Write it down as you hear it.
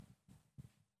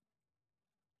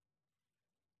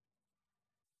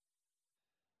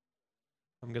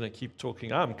I'm going to keep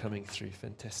talking. I'm coming through.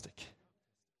 Fantastic.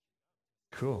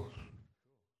 Cool.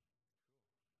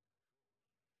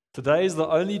 Today is the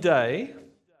only day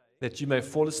that you may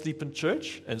fall asleep in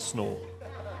church and snore,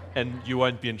 and you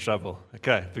won't be in trouble,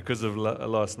 okay, because of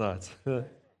last night.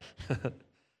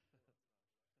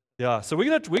 Yeah, so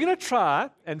we're gonna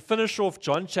try and finish off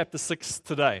John chapter 6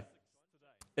 today.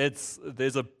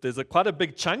 There's a quite a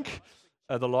big chunk,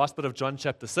 the last bit of John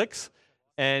chapter 6,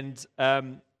 and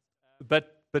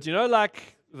but you know,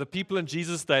 like the people in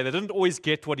Jesus' day, they didn't always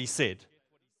get what he said.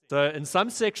 So in some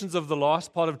sections of the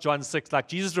last part of John 6, like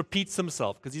Jesus repeats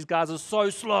himself because these guys are so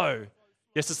slow.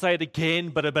 He has to say it again,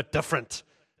 but a bit different.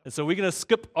 And so we're going to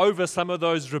skip over some of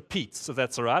those repeats, if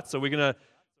that's all right. So we're going to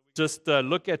just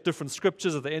look at different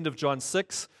scriptures at the end of John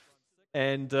 6.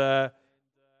 And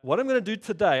what I'm going to do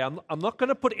today, I'm not going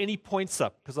to put any points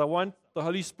up because I want the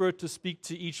Holy Spirit to speak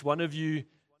to each one of you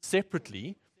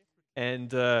separately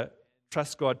and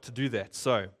trust God to do that.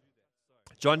 So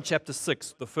John chapter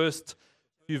 6, the first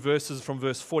few verses from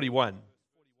verse 41.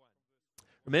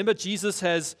 Remember, he's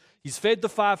fed the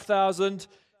 5,000,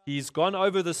 he's gone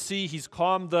over the sea, he's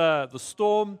calmed the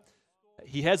storm,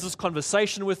 he has this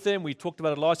conversation with them. We talked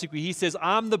about it last week where he says,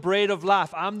 I'm the bread of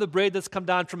life, I'm the bread that's come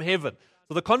down from heaven.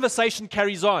 So the conversation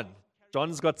carries on.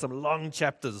 John's got some long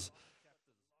chapters.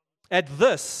 At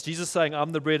this, Jesus saying,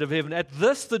 I'm the bread of heaven. At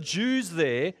this, the Jews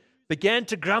there began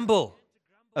to grumble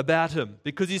about him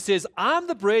because he says, I'm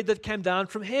the bread that came down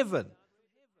from heaven.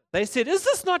 They said, is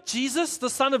this not Jesus, the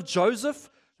son of Joseph,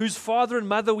 whose father and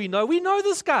mother we know? We know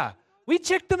this guy. We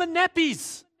checked them in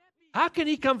nappies. How can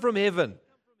he come from heaven?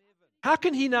 How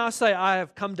can he now say, I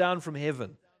have come down from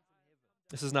heaven?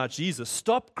 This is now Jesus.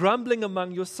 Stop grumbling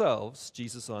among yourselves,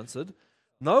 Jesus answered.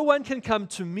 No one can come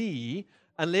to me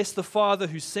unless the Father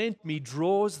who sent me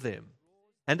draws them.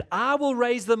 And I will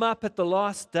raise them up at the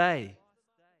last day.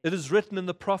 It is written in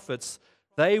the prophets,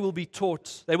 they will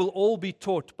all be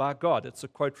taught by God. It's a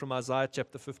quote from Isaiah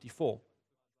chapter 54.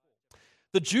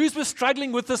 The Jews were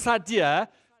struggling with this idea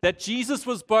that Jesus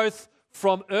was both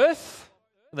from earth,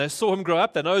 and they saw him grow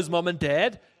up, they know his mom and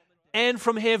dad, and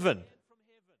from heaven.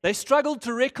 They struggled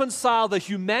to reconcile the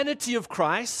humanity of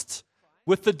Christ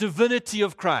with the divinity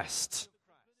of Christ.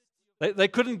 They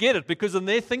couldn't get it because in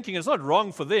their thinking, it's not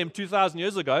wrong for them 2,000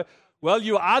 years ago. Well,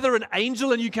 you were either an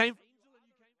angel and you came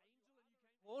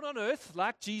on earth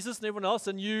like Jesus and everyone else,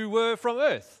 and you were from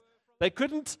earth. They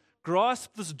couldn't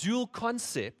grasp this dual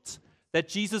concept that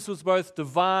Jesus was both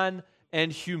divine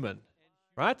and human,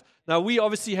 right? Now, we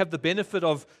obviously have the benefit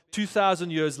of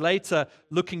 2,000 years later,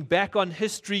 looking back on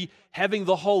history, having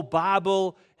the whole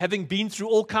Bible, having been through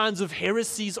all kinds of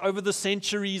heresies over the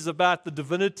centuries about the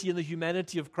divinity and the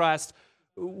humanity of Christ.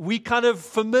 We kind of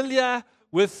familiar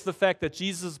with the fact that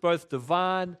Jesus is both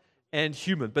divine and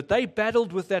human, but they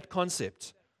battled with that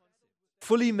concept.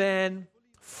 Fully man,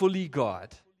 fully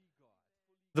God.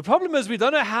 The problem is we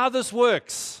don't know how this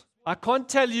works. I can't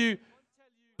tell you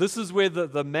this is where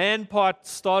the man part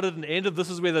started and ended. This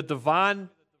is where the divine.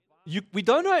 We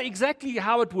don't know exactly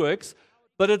how it works,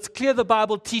 but it's clear the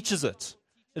Bible teaches it.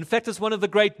 In fact, it's one of the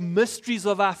great mysteries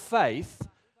of our faith,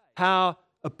 how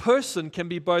a person can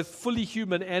be both fully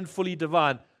human and fully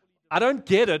divine. I don't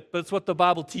get it, but it's what the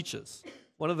Bible teaches.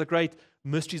 One of the great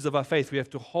mysteries of our faith we have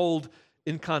to hold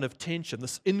in kind of tension,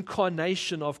 this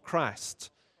incarnation of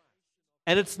Christ.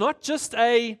 And it's not just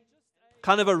a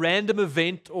kind of a random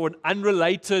event or an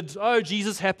unrelated,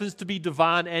 Jesus happens to be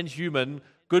divine and human,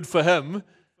 good for him.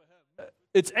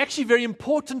 It's actually very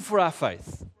important for our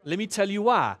faith. Let me tell you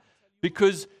why.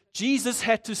 Because Jesus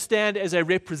had to stand as a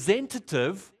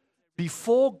representative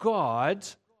before God,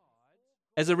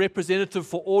 as a representative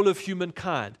for all of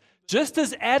humankind. Just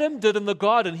as Adam did in the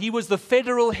garden, he was the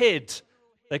federal head,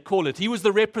 they call it. He was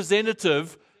the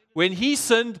representative. When he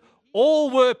sinned, all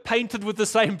were painted with the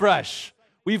same brush.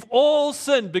 We've all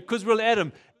sinned because we're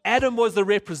Adam. Adam was the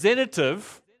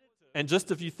representative, and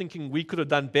just if you're thinking we could have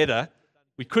done better,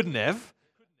 we couldn't have.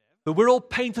 But we're all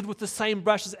painted with the same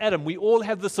brush as Adam. We all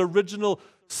have this original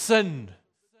sin,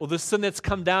 or the sin that's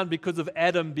come down because of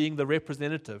Adam being the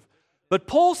representative. But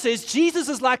Paul says Jesus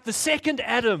is like the second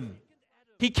Adam.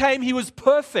 He came, he was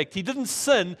perfect, he didn't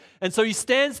sin, and so he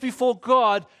stands before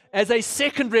God as a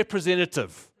second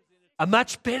representative, a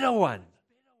much better one.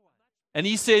 And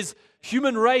he says,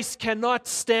 human race cannot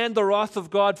stand the wrath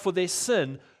of God for their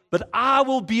sin, but I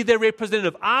will be their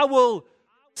representative. I will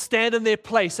stand in their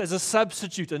place as a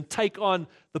substitute and take on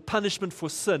the punishment for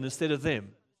sin instead of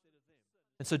them.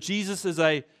 And so Jesus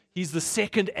he's the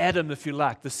second Adam, if you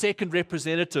like, the second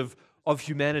representative of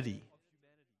humanity,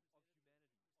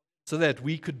 so that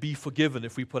we could be forgiven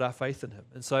if we put our faith in him.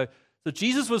 And so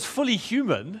Jesus was fully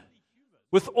human,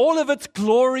 with all of its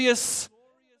glorious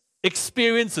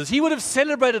experiences. He would have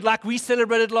celebrated like we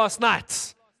celebrated last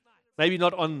night. Maybe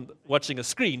not on watching a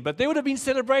screen, but there would have been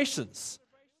celebrations.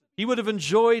 He would have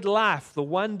enjoyed life, the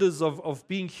wonders of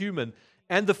being human,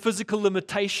 and the physical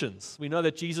limitations. We know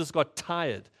that Jesus got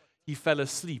tired. He fell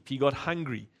asleep. He got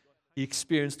hungry. He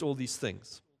experienced all these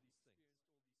things.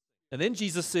 And then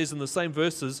Jesus says in the same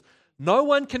verses, "No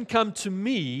one can come to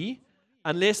me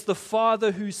unless the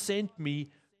Father who sent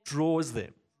me draws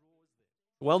them."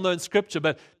 Well-known scripture,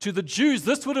 but to the Jews,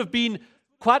 this would have been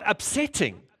quite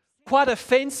upsetting, quite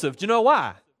offensive. Do you know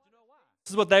why?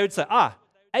 This is what they would say.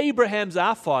 Abraham's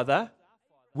our father.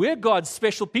 We're God's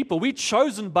special people. We're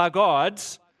chosen by God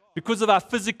because of our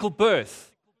physical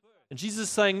birth. And Jesus is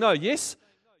saying, yes,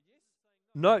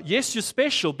 you're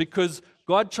special because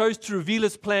God chose to reveal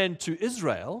His plan to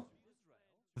Israel.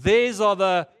 Theirs are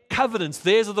the covenants.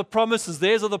 Theirs are the promises.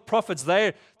 Theirs are the prophets.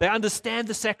 They understand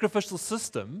the sacrificial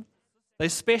system. They're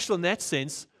special in that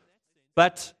sense.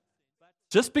 But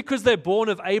just because they're born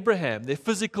of Abraham, their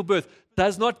physical birth,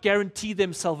 does not guarantee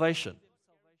them salvation.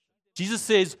 Jesus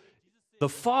says, the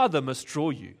Father must draw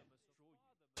you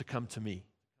to come to me.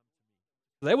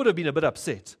 They would have been a bit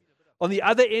upset. On the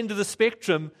other end of the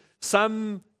spectrum,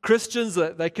 some Christians,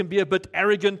 they can be a bit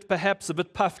arrogant, perhaps a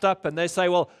bit puffed up, and they say,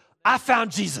 well, I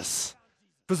found Jesus.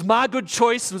 It was my good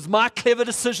choice. It was my clever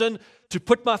decision to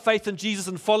put my faith in Jesus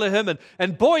and follow Him.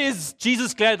 And boy, is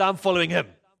Jesus glad I'm following Him.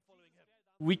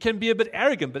 We can be a bit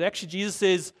arrogant, but actually Jesus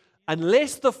says,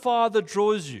 unless the Father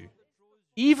draws you,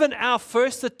 even our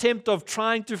first attempt of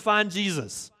trying to find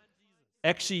Jesus,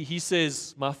 actually, He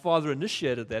says, my Father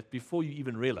initiated that before you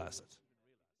even realize it.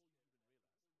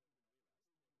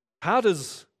 How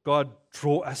does God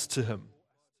draw us to Him?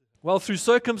 Well, through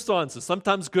circumstances,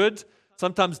 sometimes good,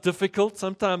 sometimes difficult,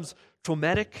 sometimes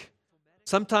traumatic.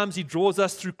 Sometimes He draws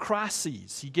us through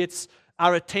crises. He gets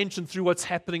our attention through what's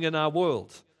happening in our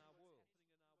world.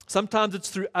 Sometimes it's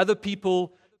through other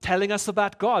people telling us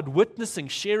about God, witnessing,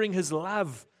 sharing His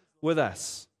love with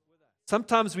us.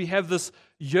 Sometimes we have this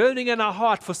yearning in our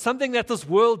heart for something that this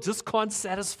world just can't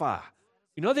satisfy.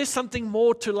 There's something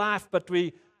more to life, but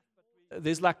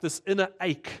there's like this inner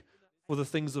ache for the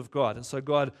things of God. And so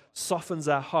God softens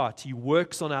our heart. He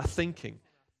works on our thinking.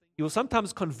 He will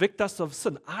sometimes convict us of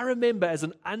sin. I remember as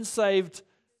an unsaved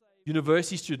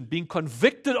university student being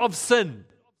convicted of sin,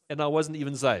 and I wasn't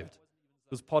even saved.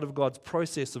 It was part of God's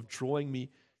process of drawing me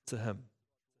to Him.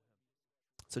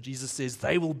 So Jesus says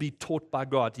they will be taught by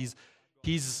God.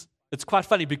 It's quite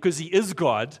funny because He is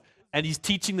God and He's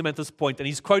teaching them at this point, and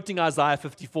He's quoting Isaiah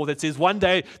 54 that says one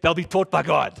day they'll be taught by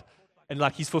God. And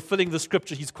like He's fulfilling the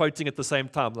scripture He's quoting at the same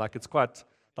time. Like it's quite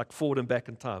like forward and back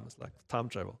in time. It's like time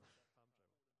travel.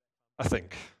 I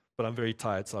think. But I'm very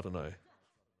tired, so I don't know.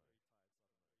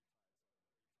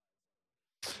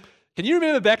 Can you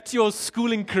remember back to your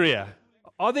schooling career?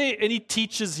 Are there any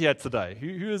teachers here today?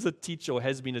 Who is a teacher or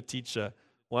has been a teacher?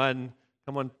 One,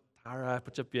 come on, Tara,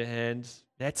 put up your hand.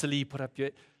 Natalie, put up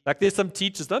your... Like there's some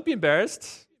teachers. Don't be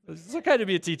embarrassed. It's okay to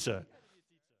be a teacher.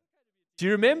 Do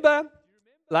you remember,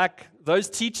 like, those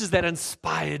teachers that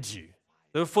inspired you?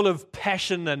 They were full of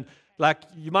passion and, like,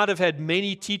 you might have had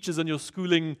many teachers in your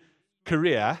schooling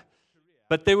career,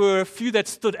 but there were a few that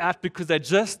stood out because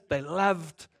they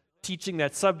loved teaching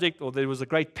that subject, or there was a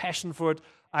great passion for it.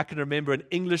 I can remember an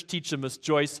English teacher, Miss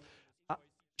Joyce.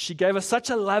 She gave us such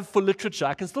a love for literature.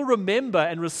 I can still remember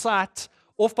and recite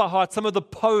off by heart some of the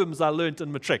poems I learned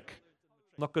in matric.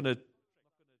 I'm not going to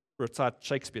recite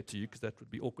Shakespeare to you because that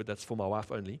would be awkward. That's for my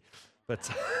wife only. But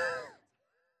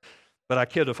I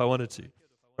could if I wanted to,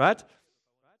 right?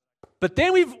 But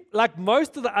then like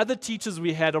most of the other teachers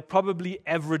we had are probably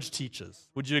average teachers.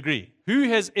 Would you agree? Who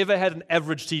has ever had an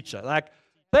average teacher? Like,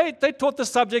 they taught the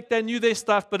subject, they knew their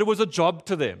stuff, but it was a job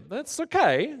to them. That's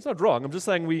okay. It's not wrong. I'm just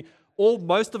saying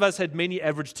most of us had many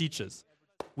average teachers.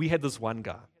 We had this one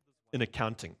guy in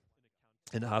accounting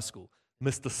in our school,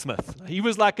 Mr. Smith. He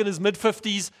was like in his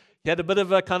mid-50s. He had a bit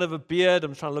of a kind of a beard.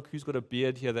 I'm trying to look who's got a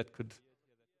beard here that could...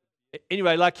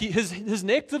 Anyway, like his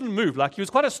neck didn't move. Like he was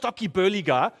quite a stocky, burly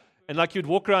guy, and like he would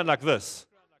walk around like this.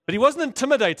 But he wasn't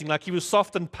intimidating. Like he was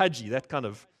soft and pudgy, that kind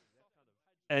of...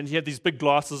 And he had these big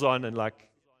glasses on and like...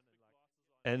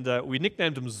 And we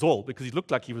nicknamed him Zol because he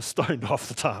looked like he was stoned half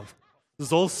the time.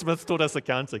 Zol Smith taught us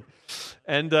accounting.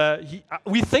 And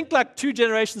we think like 2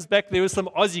 generations back there was some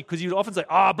Aussie because he would often say,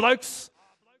 blokes,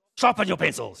 sharpen your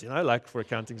pencils, like for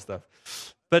accounting stuff.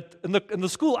 But in the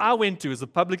school I went to is a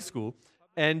public school,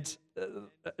 and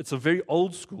it's a very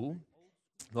old school,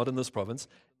 not in this province,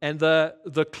 and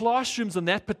the classrooms in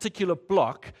that particular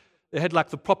block, they had like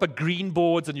the proper green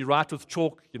boards and you write with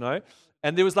chalk,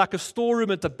 And there was like a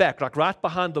storeroom at the back, like right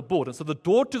behind the board. And so the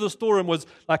door to the storeroom was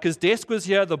like his desk was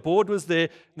here, the board was there,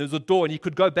 and there was a door, and he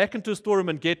could go back into the storeroom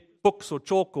and get books or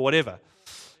chalk or whatever.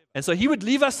 And so he would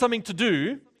leave us something to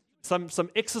do, some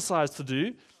exercise to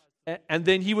do, and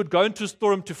then he would go into the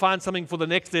storeroom to find something for the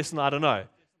next lesson, I don't know.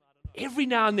 Every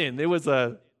now and then there was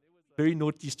a very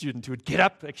naughty student who would get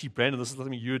up. Actually, Brandon, this is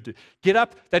something you would do. Get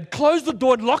up, they'd close the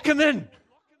door and lock him in.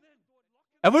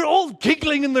 And we're all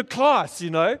giggling in the class,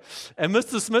 And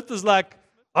Mr. Smith is like,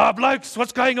 blokes,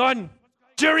 what's going on?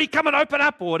 Jerry, come and open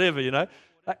up, or whatever,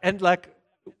 And like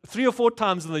 3 or 4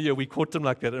 times in the year, we caught him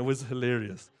like that, and it was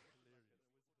hilarious.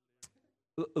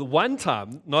 One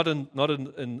time, not in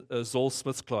Zol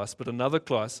Smith's class, but another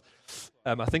class,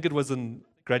 I think it was in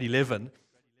grade 11,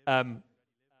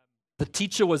 the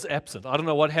teacher was absent. I don't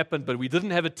know what happened, but we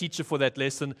didn't have a teacher for that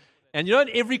lesson. And in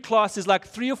every class there's like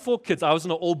 3 or 4 kids. I was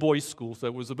in an all-boys school, so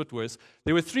it was a bit worse.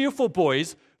 There were 3 or 4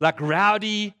 boys, like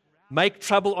rowdy, make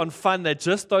trouble on fun. They're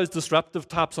just those disruptive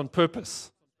types on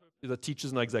purpose. The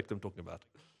teachers know exactly what I'm talking about.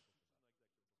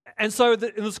 And so in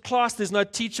this class, there's no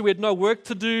teacher. We had no work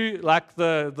to do. Like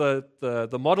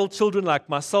the model children, like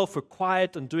myself, were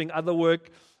quiet and doing other work.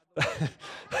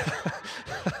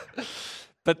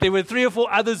 But there were 3 or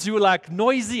 4 others who were like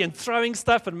noisy and throwing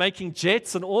stuff and making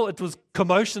jets and all. It was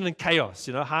commotion and chaos,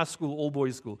 high school,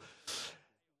 all-boys school.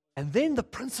 And then the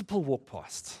principal walked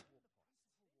past,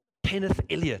 Kenneth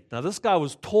Elliott. Now, this guy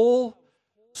was tall,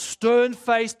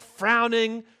 stern-faced,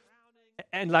 frowning,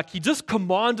 and like he just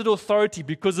commanded authority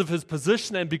because of his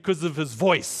position and because of his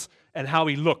voice and how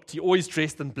he looked. He always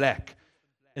dressed in black.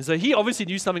 And so he obviously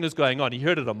knew something was going on. He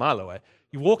heard it a mile away.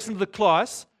 He walks into the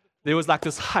class. There was like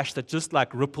this hush that just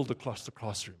like rippled across the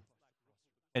classroom.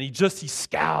 And he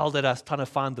scowled at us trying to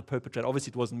find the perpetrator. Obviously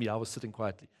it wasn't me, I was sitting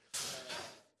quietly.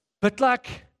 But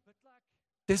like,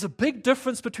 there's a big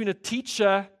difference between a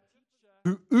teacher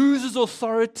who oozes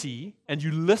authority and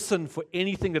you listen for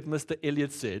anything that Mr.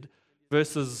 Elliott said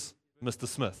versus Mr.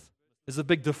 Smith. There's a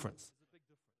big difference,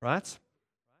 right?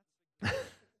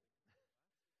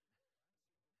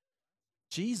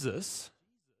 Jesus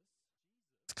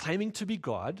claiming to be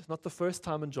God, not the first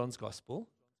time in John's gospel.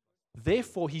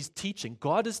 Therefore, he's teaching.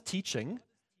 God is teaching.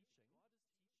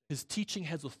 His teaching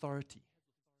has authority.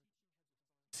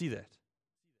 See that?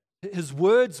 His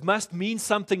words must mean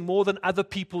something more than other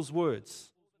people's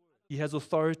words. He has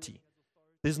authority.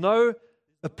 There's no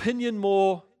opinion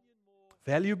more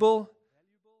valuable,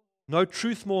 no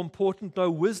truth more important,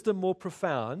 no wisdom more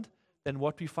profound than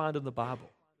what we find in the Bible.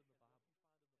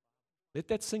 Let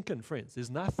that sink in, friends.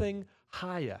 There's nothing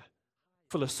higher,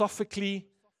 philosophically,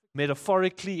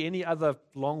 metaphorically, any other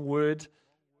long word,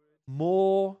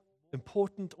 more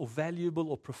important or valuable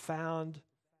or profound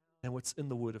than what's in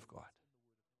the Word of God.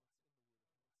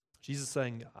 Jesus is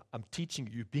saying, I'm teaching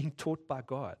you, being taught by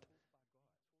God.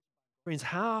 Friends,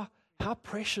 how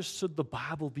precious should the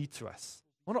Bible be to us?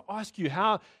 I want to ask you,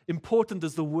 how important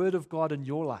is the Word of God in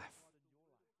your life?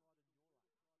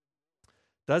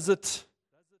 Does it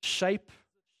shape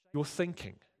your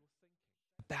thinking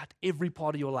about every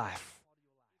part of your life?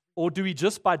 Or do we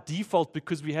just by default,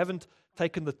 because we haven't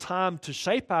taken the time to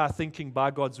shape our thinking by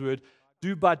God's Word,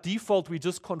 do by default we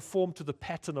just conform to the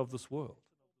pattern of this world,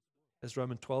 as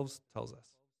Romans 12 tells us?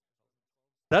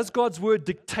 Does God's Word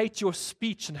dictate your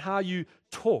speech and how you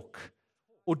talk?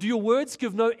 Or do your words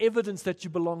give no evidence that you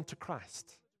belong to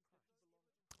Christ?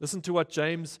 Listen to what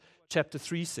James chapter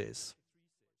 3 says.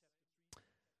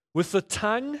 With the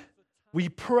tongue, we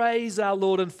praise our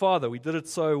Lord and Father. We did it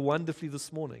so wonderfully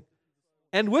this morning.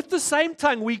 And with the same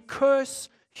tongue, we curse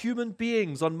human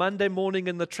beings on Monday morning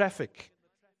in the traffic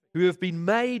who have been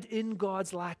made in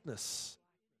God's likeness.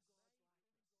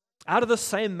 Out of the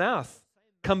same mouth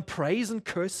come praise and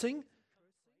cursing.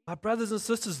 My brothers and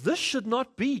sisters, this should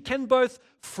not be. Can both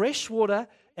fresh water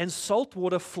and salt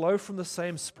water flow from the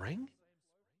same spring?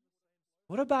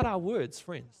 What about our words,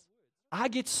 friends? I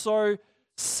get so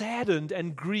saddened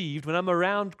and grieved when I'm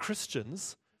around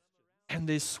Christians and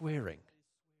there's swearing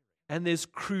and there's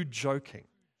crude joking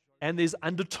and there's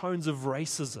undertones of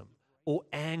racism or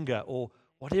anger or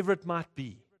whatever it might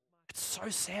be. It's so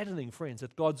saddening, friends,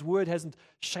 that God's Word hasn't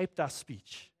shaped our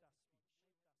speech.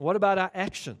 What about our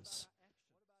actions?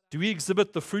 Do we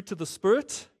exhibit the fruit of the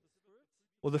Spirit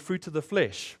or the fruit of the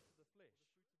flesh?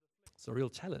 It's a real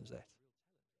challenge, that.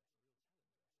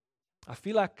 I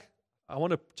feel like I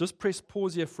want to just press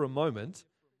pause here for a moment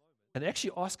and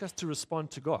actually ask us to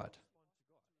respond to God.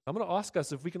 I'm going to ask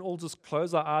us if we can all just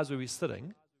close our eyes where we're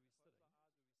sitting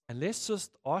and let's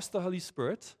just ask the Holy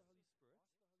Spirit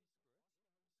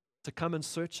to come and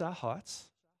search our hearts,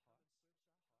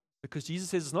 because Jesus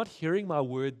says it's not hearing my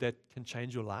word that can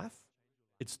change your life.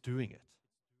 it's doing it.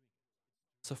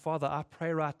 So, Father, I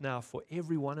pray right now for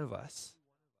every one of us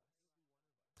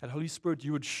that, Holy Spirit,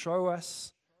 you would show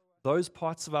us those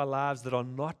parts of our lives that are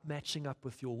not matching up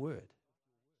with your word.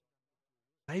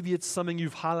 Maybe it's something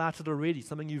you've highlighted already,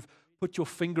 something you've put your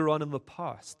finger on in the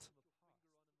past.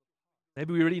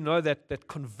 Maybe we already know that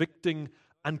convicting,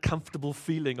 uncomfortable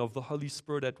feeling of the Holy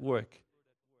Spirit at work.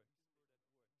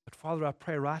 But Father, I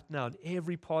pray right now in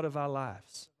every part of our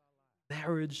lives,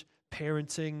 marriage,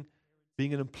 parenting,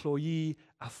 being an employee,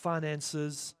 our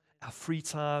finances, our free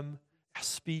time, our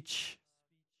speech,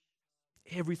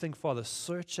 everything, Father,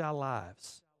 search our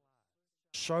lives.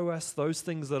 Show us those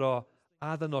things that are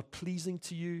either not pleasing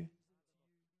to you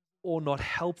or not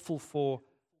helpful for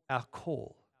our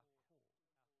call.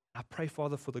 I pray,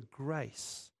 Father, for the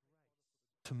grace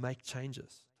to make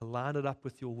changes, to line it up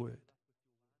with your word.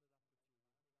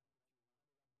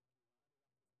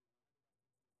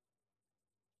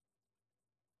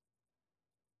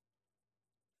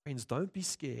 Friends, don't be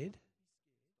scared.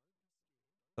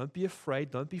 Don't be afraid.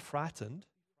 Don't be frightened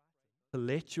to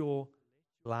let your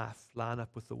life line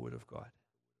up with the word of God.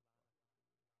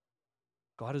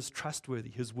 God is trustworthy.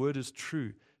 His word is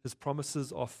true. His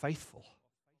promises are faithful.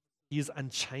 He is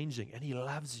unchanging and he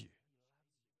loves you.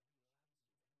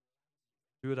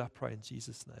 Do it, I pray, in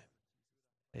Jesus' name.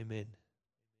 Amen.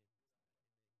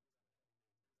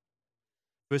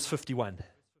 Verse 51.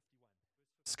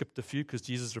 Skipped a few because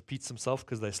Jesus repeats himself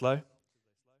because they're slow.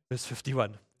 Verse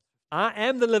 51. I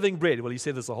am the living bread. Well, he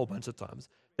said this a whole bunch of times.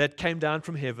 That came down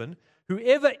from heaven.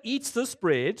 Whoever eats this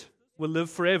bread will live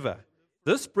forever.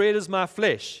 This bread is my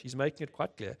flesh. He's making it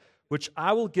quite clear. Which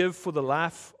I will give for the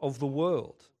life of the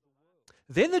world.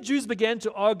 Then the Jews began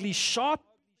to argue sharply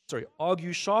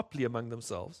among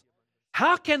themselves.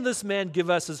 How can this man give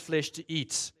us his flesh to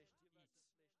eat?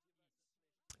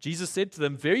 Jesus said to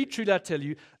them, very truly I tell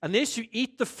you, unless you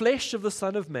eat the flesh of the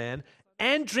Son of Man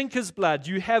and drink his blood,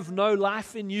 you have no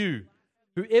life in you.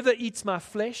 Whoever eats my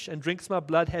flesh and drinks my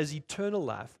blood has eternal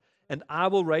life, and I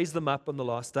will raise them up on the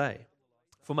last day.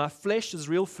 For my flesh is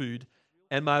real food,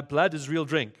 and my blood is real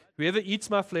drink. Whoever eats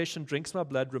my flesh and drinks my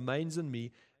blood remains in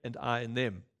me, and I in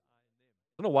them.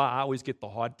 I don't know why I always get the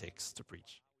hard texts to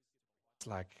preach. It's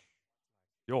like,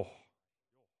 let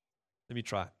me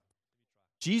try.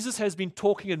 Jesus has been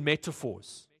talking in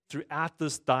metaphors throughout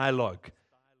this dialogue.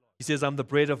 He says, I'm the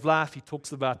bread of life. He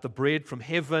talks about the bread from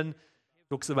heaven. He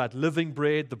talks about living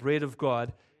bread, the bread of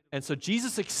God. And so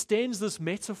Jesus extends this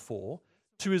metaphor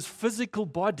to his physical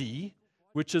body,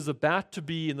 which is about to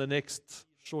be, in the next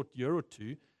short year or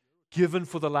two, given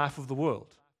for the life of the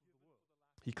world.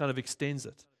 He kind of extends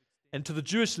it. And to the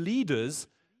Jewish leaders,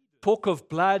 talk of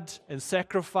blood and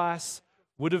sacrifice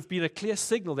would have been a clear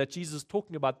signal that Jesus is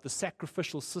talking about the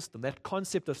sacrificial system. That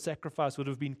concept of sacrifice would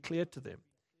have been clear to them.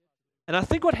 And I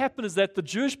think what happened is that the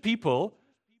Jewish people,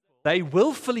 they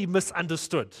willfully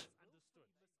misunderstood.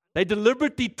 They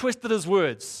deliberately twisted his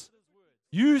words.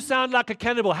 You sound like a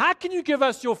cannibal. How can you give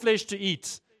us your flesh to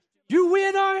eat? You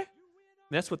weirdo. And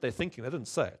that's what they're thinking. They didn't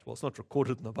say it. Well, it's not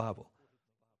recorded in the Bible.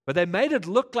 But they made it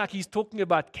look like he's talking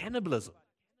about cannibalism.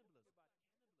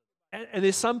 And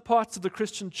there's some parts of the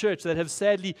Christian church that have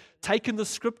sadly taken the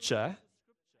scripture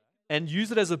and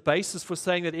used it as a basis for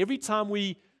saying that every time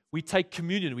we take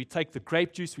communion, we take the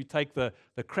grape juice, we take the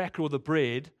cracker or the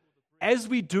bread, as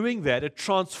we're doing that, it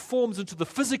transforms into the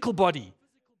physical body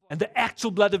and the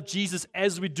actual blood of Jesus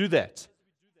as we do that.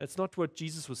 That's not what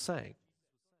Jesus was saying.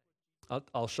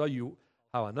 I'll show you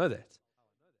how I know that.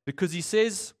 Because he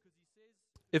says,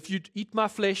 if you eat my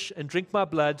flesh and drink my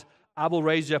blood, I will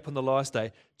raise you up on the last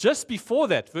day. Just before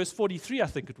that, verse 43, I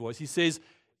think it was, he says,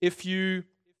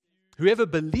 whoever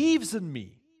believes in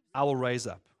me, I will raise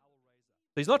up.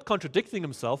 So he's not contradicting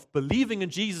himself. Believing in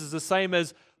Jesus is the same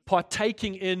as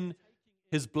partaking in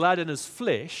his blood and his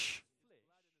flesh,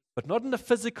 but not in a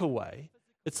physical way.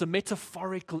 It's a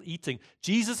metaphorical eating.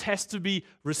 Jesus has to be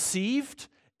received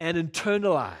and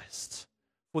internalized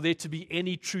for there to be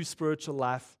any true spiritual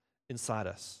life inside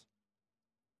us.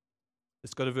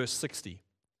 Let's go to verse 60.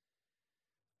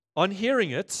 On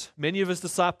hearing it, many of his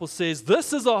disciples says,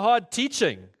 this is a hard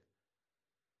teaching.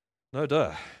 No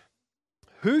duh.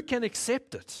 Who can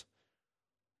accept it?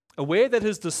 Aware that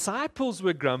his disciples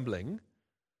were grumbling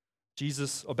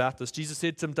about this, Jesus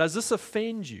said to them, does this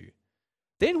offend you?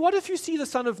 Then what if you see the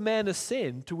Son of Man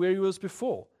ascend to where he was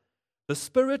before? The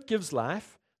Spirit gives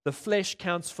life, the flesh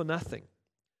counts for nothing.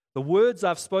 The words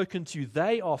I've spoken to you,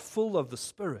 they are full of the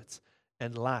Spirit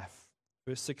and life.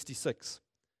 Verse 66.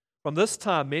 From this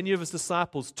time, many of his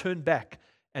disciples turned back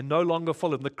and no longer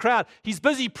followed him. The crowd, he's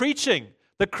busy preaching.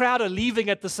 The crowd are leaving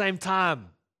at the same time.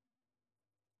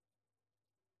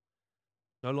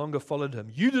 no longer followed him.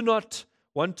 You do not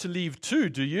want to leave too,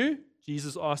 do you?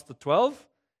 Jesus asked the 12.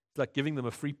 It's like giving them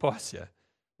a free pass here.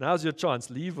 Now's your chance.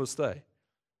 Leave or stay.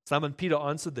 Simon Peter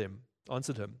answered him,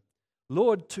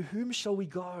 Lord, to whom shall we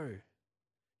go?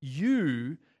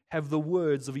 You have the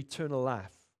words of eternal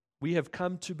life. We have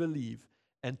come to believe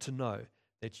and to know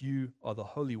that you are the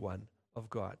Holy One of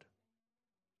God.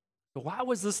 So why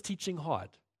was this teaching hard?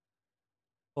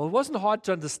 Well, it wasn't hard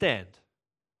to understand,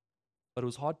 but it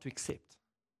was hard to accept.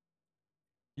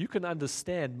 You can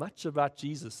understand much about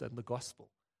Jesus and the gospel,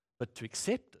 but to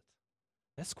accept it,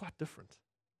 that's quite different.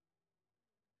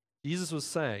 Jesus was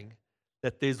saying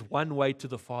that there's one way to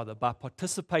the Father. By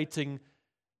participating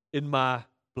in my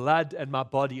blood and my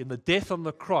body, in the death on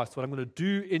the cross, what I'm going to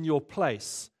do in your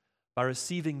place, by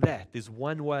receiving that, there's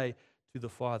one way to the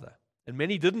Father. And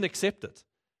many didn't accept it.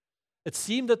 It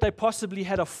seemed that they possibly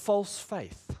had a false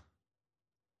faith.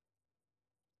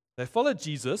 They followed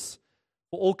Jesus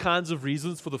for all kinds of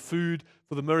reasons, for the food,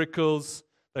 for the miracles.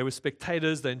 They were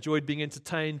spectators. They enjoyed being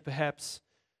entertained, perhaps.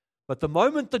 But the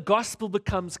moment the gospel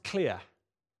becomes clear,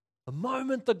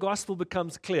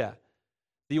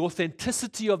 the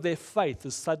authenticity of their faith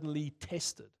is suddenly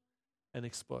tested and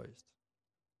exposed.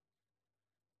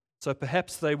 So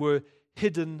perhaps they were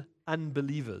hidden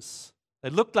unbelievers. They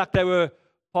looked like they were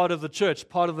part of the church,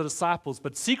 part of the disciples,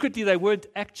 but secretly they weren't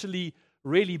actually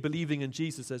really believing in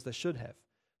Jesus as they should have.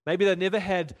 Maybe they never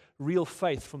had real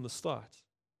faith from the start.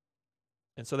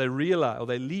 And so they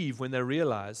leave when they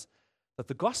realize that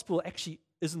the gospel actually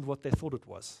isn't what they thought it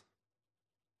was.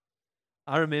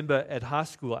 I remember at high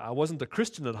school, I wasn't a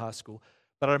Christian at high school,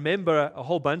 but I remember a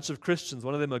whole bunch of Christians,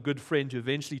 one of them a good friend who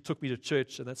eventually took me to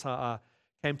church, and that's how I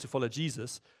came to follow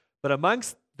Jesus. But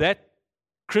amongst that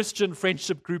Christian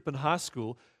friendship group in high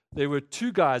school, there were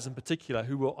two guys in particular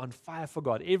who were on fire for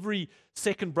God. Every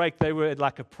second break, they were at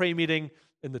like a prayer meeting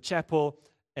in the chapel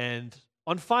and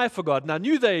on fire for God. And I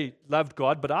knew they loved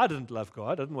God, but I didn't love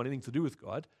God. I didn't want anything to do with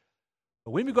God.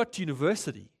 But when we got to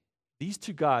university, these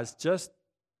two guys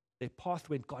their path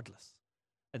went godless.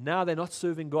 And now they're not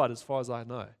serving God as far as I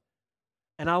know.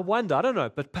 And I wonder, I don't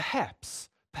know, but perhaps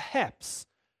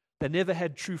they never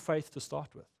had true faith to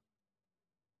start with.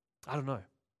 I don't know.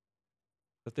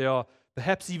 But they are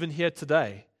perhaps even here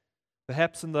today,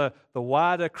 perhaps in the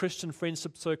wider Christian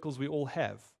friendship circles we all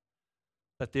have,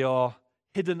 that there are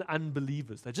hidden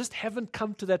unbelievers. They just haven't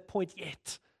come to that point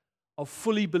yet of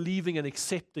fully believing and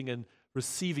accepting and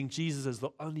receiving Jesus as the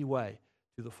only way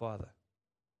to the Father.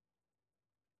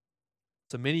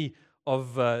 So many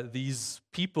of these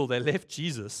people, they left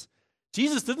Jesus.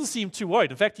 Jesus didn't seem too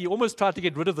worried. In fact, he almost tried to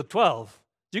get rid of the 12.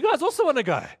 Do you guys also want to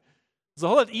go? It's a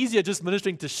whole lot easier just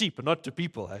ministering to sheep and not to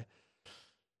people.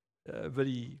 But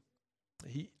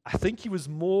I think he was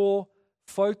more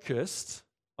focused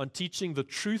on teaching the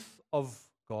truth of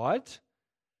God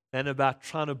than about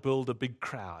trying to build a big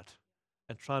crowd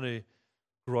and trying to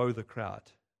grow the crowd.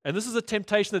 And this is a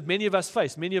temptation that many of us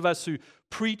face. Many of us who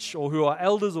preach or who are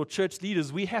elders or church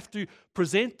leaders, we have to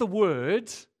present the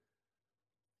word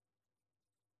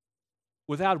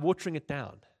without watering it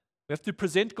down. We have to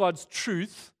present God's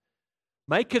truth,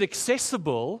 make it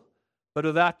accessible, but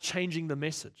without changing the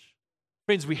message.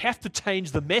 Friends, we have to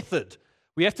change the method.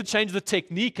 We have to change the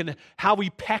technique and how we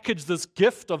package this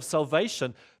gift of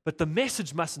salvation, but the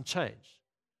message mustn't change.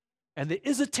 And there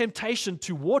is a temptation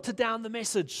to water down the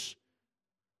message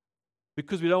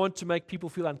because we don't want to make people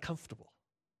feel uncomfortable.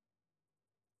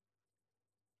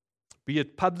 Be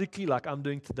it publicly, like I'm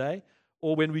doing today,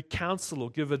 or when we counsel or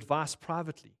give advice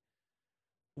privately.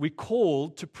 We're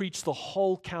called to preach the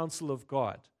whole counsel of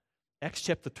God. Acts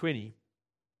chapter 20,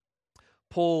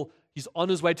 Paul, he's on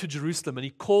his way to Jerusalem, and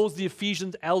he calls the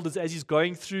Ephesian elders as he's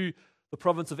going through the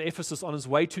province of Ephesus on his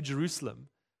way to Jerusalem.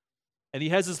 And he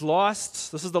has this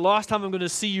is the last time I'm going to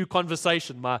see you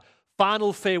conversation, my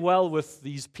final farewell with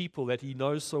these people that he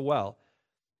knows so well.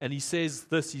 And he says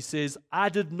this, he says, I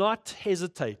did not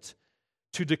hesitate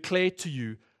to declare to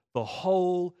you the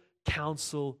whole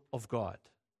counsel of God.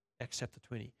 Acts chapter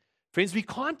 20. Friends, we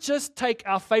can't just take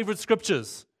our favorite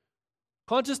scriptures,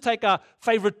 can't just take our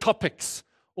favorite topics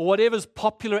or whatever's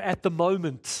popular at the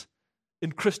moment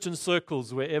in Christian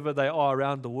circles, wherever they are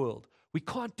around the world. We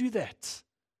can't do that.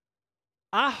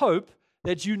 I hope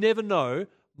that you never know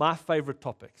my favorite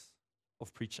topics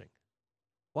of preaching.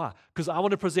 Why? Because I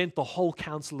want to present the whole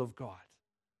counsel of God.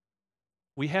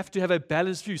 We have to have a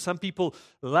balanced view. Some people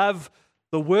love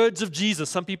the words of Jesus.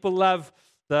 Some people love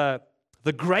the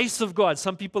grace of God.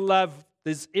 Some people love,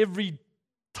 there's every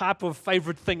type of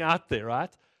favorite thing out there,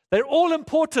 right? They're all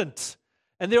important.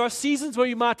 And there are seasons where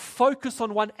you might focus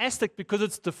on one aspect because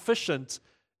it's deficient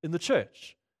in the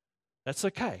church. That's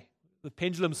okay. the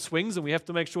pendulum swings and we have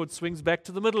to make sure it swings back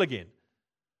to the middle again.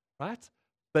 Right?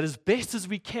 But as best as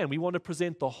we can, we want to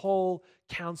present the whole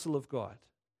counsel of God.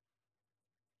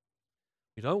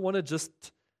 We don't want to just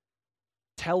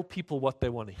tell people what they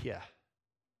want to hear.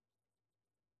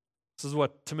 This is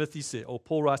what Timothy said, or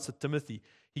Paul writes to Timothy.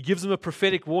 He gives him a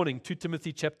prophetic warning, 2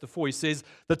 Timothy chapter 4. He says,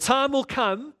 the time will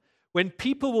come when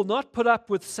people will not put up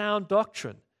with sound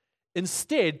doctrine.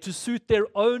 Instead, to suit their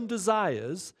own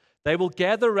desires, they will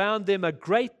gather around them a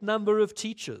great number of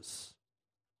teachers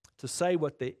to say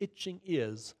what their itching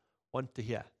ears want to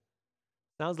hear.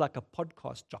 Sounds like a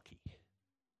podcast jockey.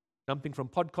 Jumping from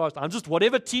podcast, I'm just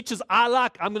whatever teachers I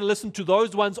like, I'm going to listen to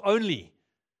those ones only.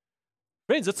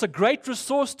 Friends, it's a great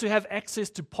resource to have access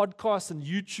to podcasts and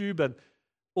YouTube and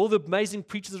all the amazing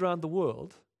preachers around the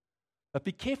world. But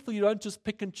be careful you don't just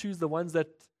pick and choose the ones that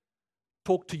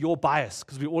talk to your bias,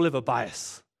 because we all have a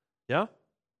bias. Yeah?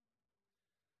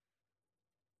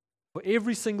 For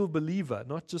every single believer,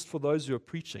 not just for those who are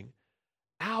preaching,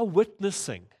 our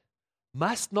witnessing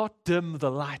must not dim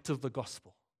the light of the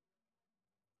gospel.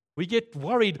 We get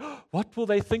worried, what will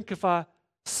they think if I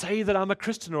say that I'm a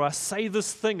Christian or I say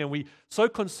this thing? And we're so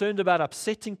concerned about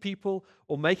upsetting people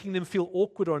or making them feel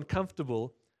awkward or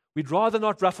uncomfortable, we'd rather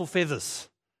not ruffle feathers.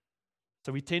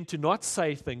 So we tend to not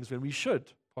say things when we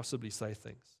should possibly say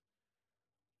things.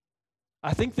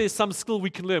 I think there's some skill we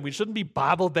can learn. We shouldn't be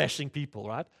Bible bashing people,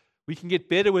 right? We can get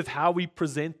better with how we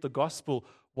present the gospel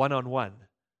one-on-one.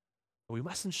 But we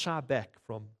mustn't shy back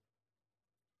from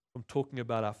talking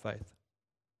about our faith.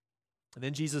 And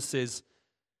then Jesus says,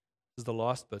 this is the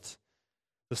last bit,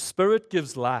 the Spirit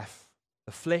gives life,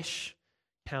 the flesh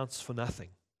counts for nothing.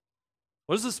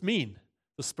 What does this mean?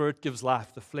 The Spirit gives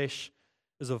life, the flesh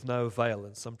is of no avail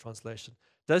in some translation.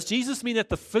 Does Jesus mean that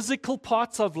the physical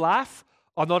parts of life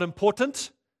are not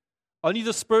important? Only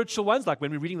the spiritual ones, like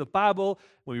when we're reading the Bible,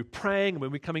 when we're praying,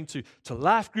 when we're coming to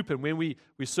life group, and when we're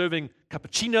serving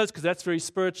cappuccinos, because that's very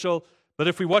spiritual. But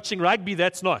if we're watching rugby,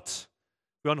 that's not.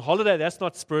 If we're on holiday, that's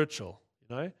not spiritual.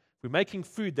 You know, if we're making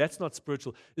food, that's not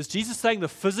spiritual. Is Jesus saying the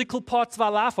physical parts of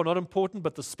our life are not important,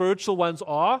 but the spiritual ones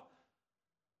are?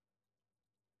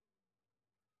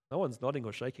 No one's nodding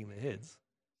or shaking their heads.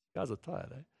 You guys are tired,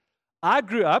 eh? I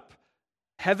grew up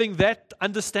having that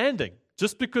understanding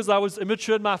just because I was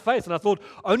immature in my faith, and I thought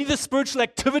only the spiritual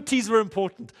activities were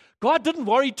important. God didn't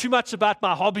worry too much about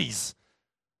my hobbies.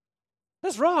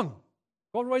 That's wrong.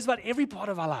 God worries about every part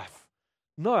of our life.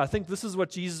 No, I think this is what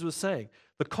Jesus was saying.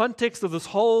 The context of this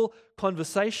whole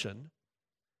conversation,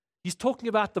 he's talking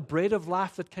about the bread of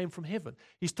life that came from heaven.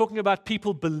 He's talking about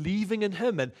people believing in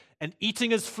him and eating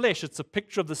his flesh. It's a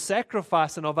picture of the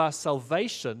sacrifice and of our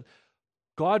salvation,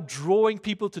 God drawing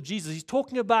people to Jesus. He's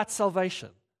talking about salvation,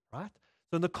 right?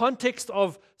 So in the context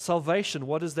of salvation,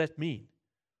 what does that mean?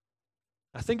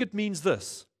 I think it means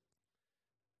this,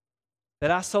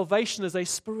 that our salvation is a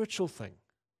spiritual thing.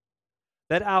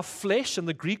 That our flesh, and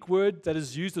the Greek word that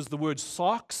is used is the word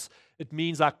sarx, it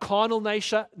means our carnal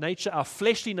nature, our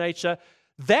fleshly nature,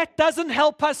 that doesn't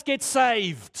help us get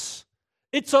saved.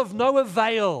 It's of no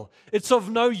avail. It's of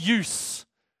no use.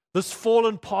 This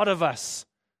fallen part of us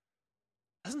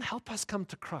doesn't help us come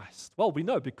to Christ. Well, we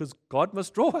know because God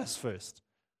must draw us first.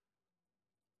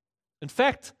 In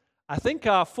fact, I think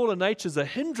our fallen nature is a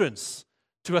hindrance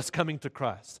to us coming to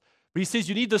Christ. But he says,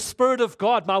 you need the Spirit of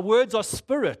God. My words are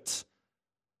spirit.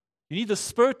 You need the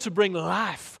Spirit to bring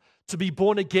life, to be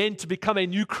born again, to become a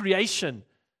new creation.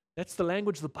 That's the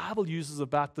language the Bible uses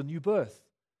about the new birth.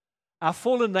 Our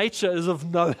fallen nature is of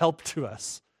no help to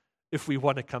us if we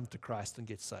want to come to Christ and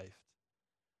get saved.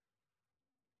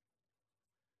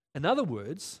 In other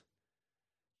words,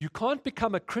 you can't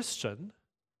become a Christian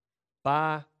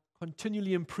by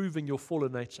continually improving your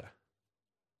fallen nature.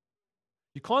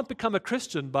 You can't become a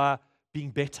Christian by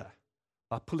being better,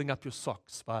 by pulling up your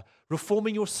socks, by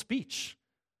reforming your speech,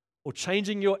 or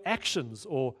changing your actions,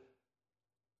 or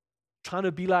trying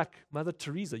to be like Mother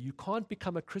Teresa. You can't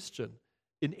become a Christian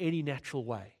in any natural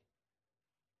way.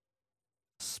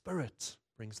 Spirit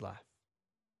brings life.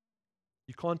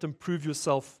 You can't improve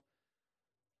yourself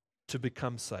to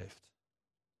become saved.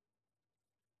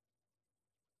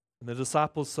 And the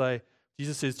disciples say,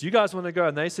 Jesus says, do you guys want to go?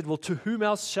 And they said, well, to whom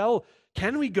else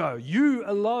can we go? You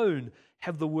alone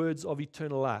have the words of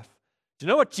eternal life. Do you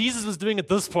know what Jesus was doing at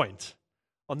this point?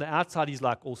 On the outside, he's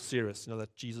like all serious,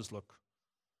 that Jesus look.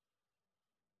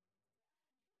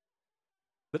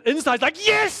 But inside, he's like,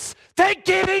 yes, they're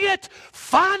getting it.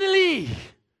 Finally,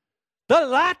 the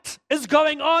light is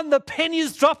going on. The penny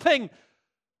is dropping.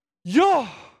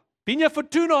 Been here for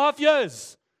 2.5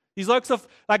 years. He's like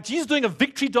Jesus doing a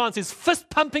victory dance, his fist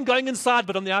pumping going inside,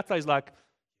 but on the outside he's like,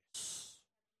 yes.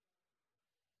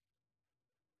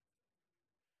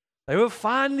 They were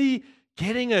finally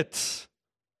getting it.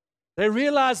 They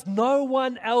realized no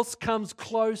one else comes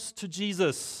close to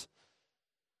Jesus.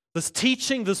 This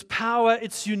teaching, this power,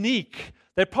 it's unique.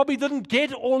 They probably didn't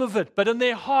get all of it, but in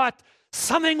their heart,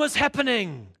 something was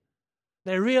happening.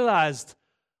 They realized,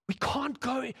 we can't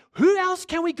go. Who else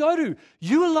can we go to?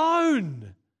 You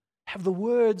alone have the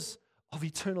words of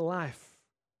eternal life.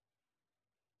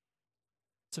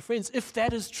 So friends, if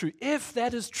that is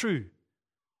true,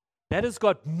 that has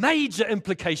got major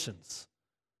implications.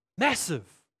 Massive.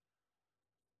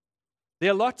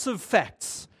 There are lots of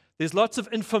facts. There's lots of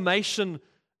information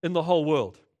in the whole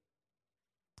world.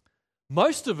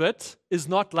 Most of it is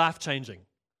not life-changing.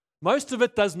 Most of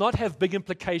it does not have big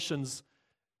implications,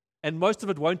 and most of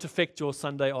it won't affect your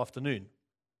Sunday afternoon,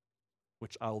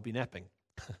 which I will be napping.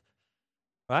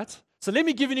 Right? So let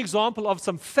me give you an example of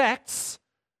some facts,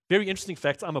 very interesting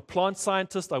facts. I'm a plant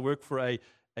scientist. I work for a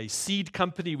seed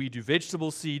company. We do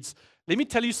vegetable seeds. Let me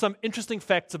tell you some interesting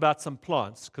facts about some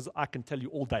plants, because I can tell you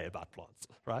all day about plants,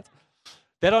 right?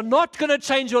 That are not going to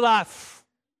change your life.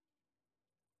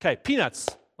 Okay, peanuts.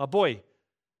 My boy,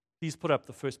 please put up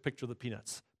the first picture of the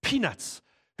peanuts. Peanuts.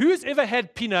 Who's ever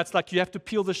had peanuts like you have to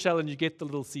peel the shell and you get the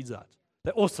little seeds out?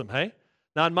 They're awesome, hey?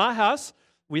 Now, in my house,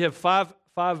 we have five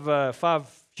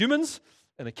humans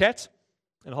and a cat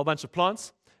and a whole bunch of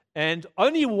plants. And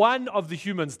only one of the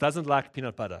humans doesn't like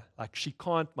peanut butter. Like she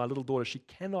can't, my little daughter, she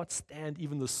cannot stand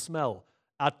even the smell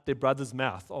out their brother's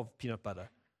mouth of peanut butter.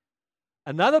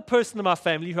 Another person in my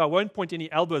family, who I won't point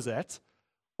any elbows at,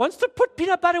 wants to put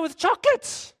peanut butter with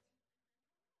chocolate.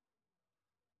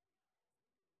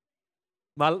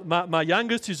 My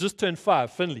youngest, who's just turned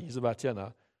 5, Finley, he's about here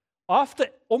now. After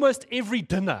almost every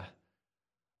dinner,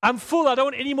 I'm full, I don't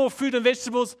want any more fruit and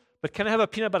vegetables, but can I have a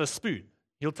peanut butter spoon?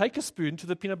 He'll take a spoon to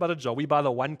the peanut butter jar. We buy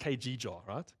the 1 kg jar,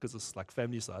 right? Because it's like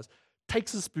family size.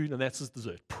 Takes a spoon, and that's his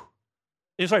dessert.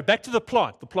 Sorry, back to the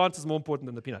plant. The plant is more important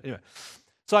than the peanut. Anyway,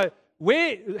 so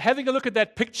having a look at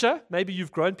that picture, maybe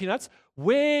you've grown peanuts.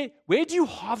 Where do you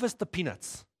harvest the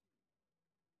peanuts?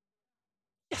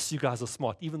 Yes, you guys are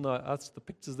smart, even though the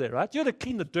picture's there, right? You got to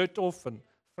clean the dirt off and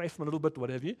fray them a little bit, what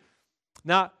have you.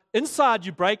 Now, inside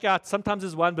you break out, sometimes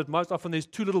there's one, but most often there's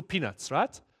 2 little peanuts,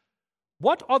 right?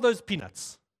 What are those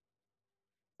peanuts?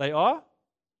 They are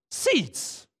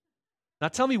seeds. Now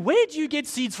tell me, where do you get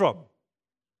seeds from?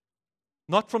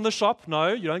 Not from the shop.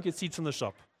 No, you don't get seeds from the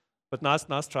shop. But nice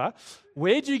try.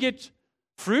 Where do you get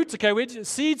fruit? Okay,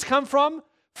 seeds come from?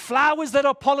 Flowers that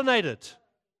are pollinated.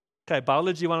 Okay,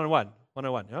 biology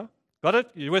 101, yeah? Got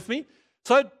it? You with me?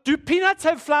 So do peanuts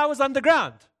have flowers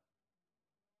underground?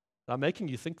 I'm making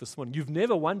you think this morning. You've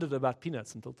never wondered about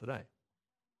peanuts until today.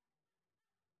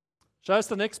 Show us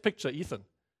the next picture, Ethan.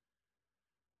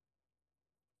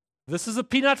 This is a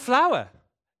peanut flower,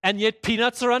 and yet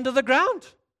peanuts are under the ground.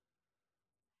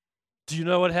 Do you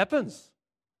know what happens?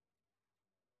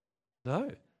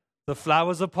 No. The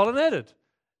flowers are pollinated,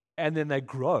 and then they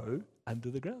grow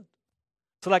under the ground.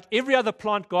 So like every other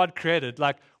plant God created,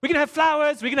 like we can have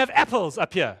flowers, we can have apples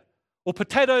up here, or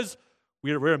potatoes.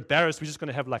 We're embarrassed, we're just going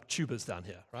to have like tubers down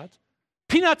here, right?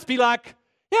 Peanuts be like,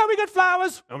 yeah, we got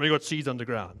flowers, and we got seeds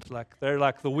underground. Like they're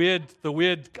like the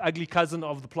weird, ugly cousin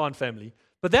of the plant family.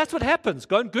 But that's what happens.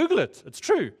 Go and Google it. It's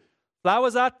true.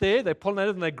 Flowers out there, they're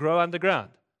pollinated and they grow underground.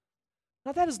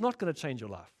 Now that is not going to change your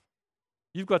life.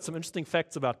 You've got some interesting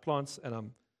facts about plants, and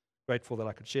I'm grateful that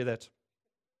I could share that.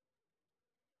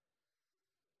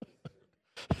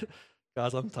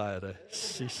 Guys, I'm tired.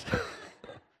 Sheesh.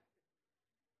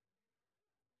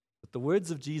 But the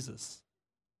words of Jesus,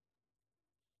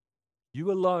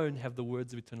 you alone have the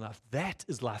words of eternal life. That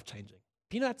is life-changing.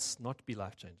 Peanuts, not to be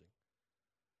life-changing.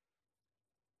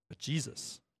 But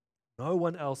Jesus, no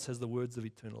one else has the words of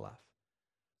eternal life.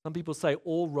 Some people say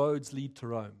all roads lead to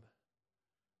Rome.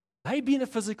 Maybe in a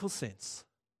physical sense,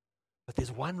 but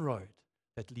there's one road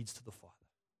that leads to the Father.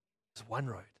 There's one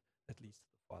road that leads to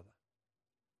the Father.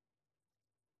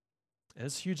 And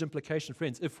it's a huge implication,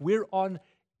 friends. If we're on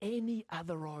any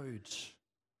other road,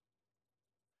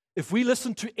 if we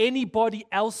listen to anybody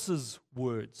else's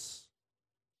words,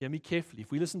 hear me carefully,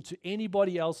 if we listen to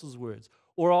anybody else's words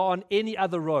or are on any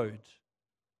other road,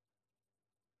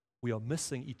 we are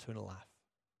missing eternal life.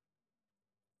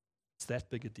 It's that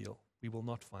big a deal. We will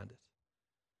not find it.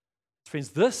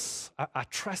 Friends, I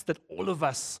trust that all of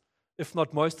us, if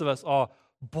not most of us, are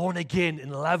born again, in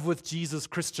love with Jesus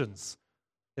Christians.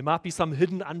 There might be some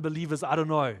hidden unbelievers, I don't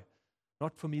know.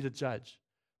 Not for me to judge.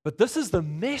 But this is the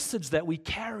message that we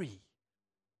carry.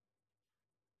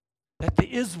 That there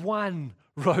is one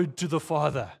road to the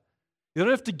Father. You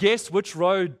don't have to guess which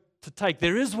road to take.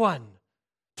 There is one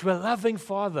to a loving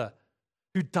Father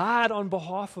who died on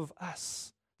behalf of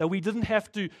us, that we didn't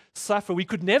have to suffer. We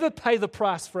could never pay the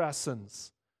price for our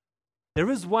sins. There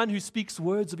is one who speaks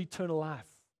words of eternal life.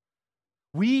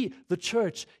 We, the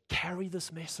church, carry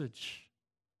this message.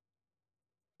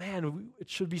 Man, it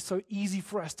should be so easy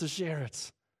for us to share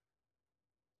it.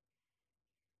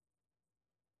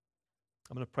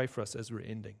 I'm going to pray for us as we're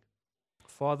ending.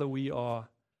 Father, we are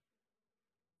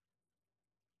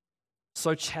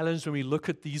so challenged when we look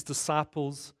at these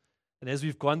disciples, and as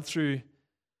we've gone through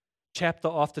chapter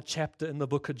after chapter in the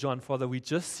book of John, Father, we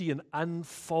just see an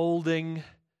unfolding,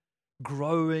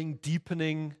 growing,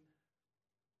 deepening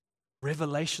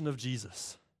revelation of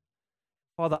Jesus.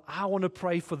 Father, I want to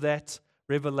pray for that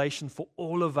revelation for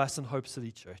all of us in Hope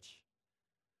City Church.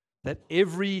 That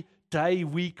every day,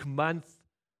 week, month,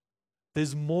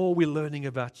 there's more we're learning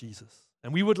about Jesus.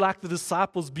 And we would like the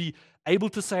disciples be able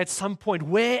to say at some point,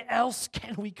 where else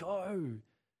can we go?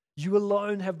 You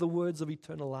alone have the words of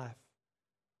eternal life.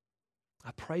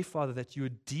 I pray, Father, that you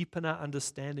would deepen our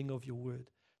understanding of your word,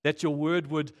 that your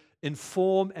word would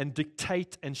inform and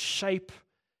dictate and shape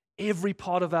every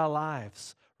part of our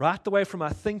lives, right the way from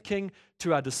our thinking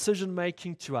to our decision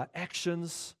making to our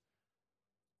actions.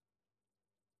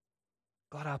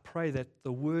 God, I pray that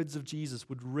the words of Jesus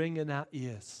would ring in our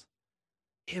ears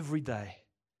every day,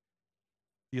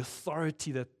 the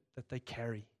authority that they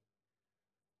carry.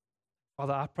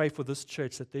 Father, I pray for this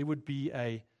church that there would be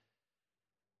a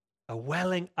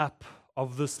welling up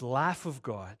of this life of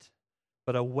God,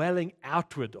 but a welling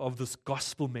outward of this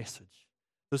gospel message,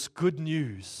 this good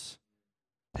news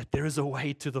that there is a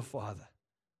way to the Father.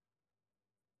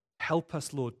 Help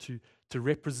us, Lord, to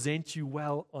represent you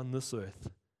well on this earth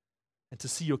and to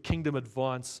see your kingdom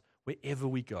advance wherever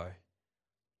we go.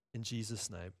 In Jesus'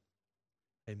 name,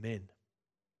 amen.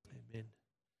 Amen.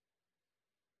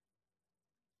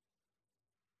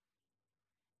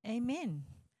 Amen.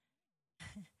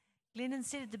 Glennon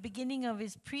said at the beginning of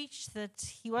his preach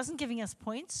that he wasn't giving us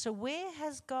points. So where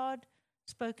has God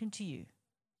spoken to you?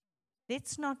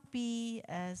 Let's not be,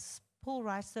 as Paul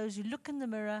writes, those who look in the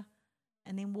mirror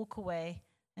and then walk away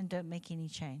and don't make any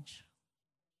change.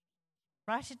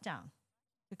 Write it down,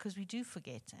 because we do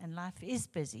forget and life is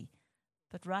busy.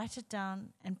 But write it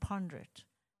down and ponder it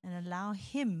and allow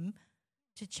him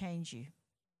to change you.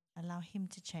 Allow him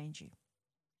to change you.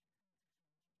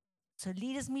 So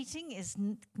leaders meeting is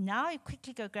now.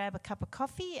 Quickly go grab a cup of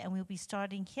coffee and we'll be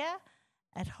starting here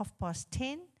at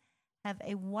 10:30. Have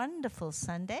a wonderful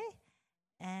Sunday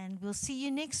and we'll see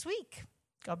you next week.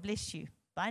 God bless you.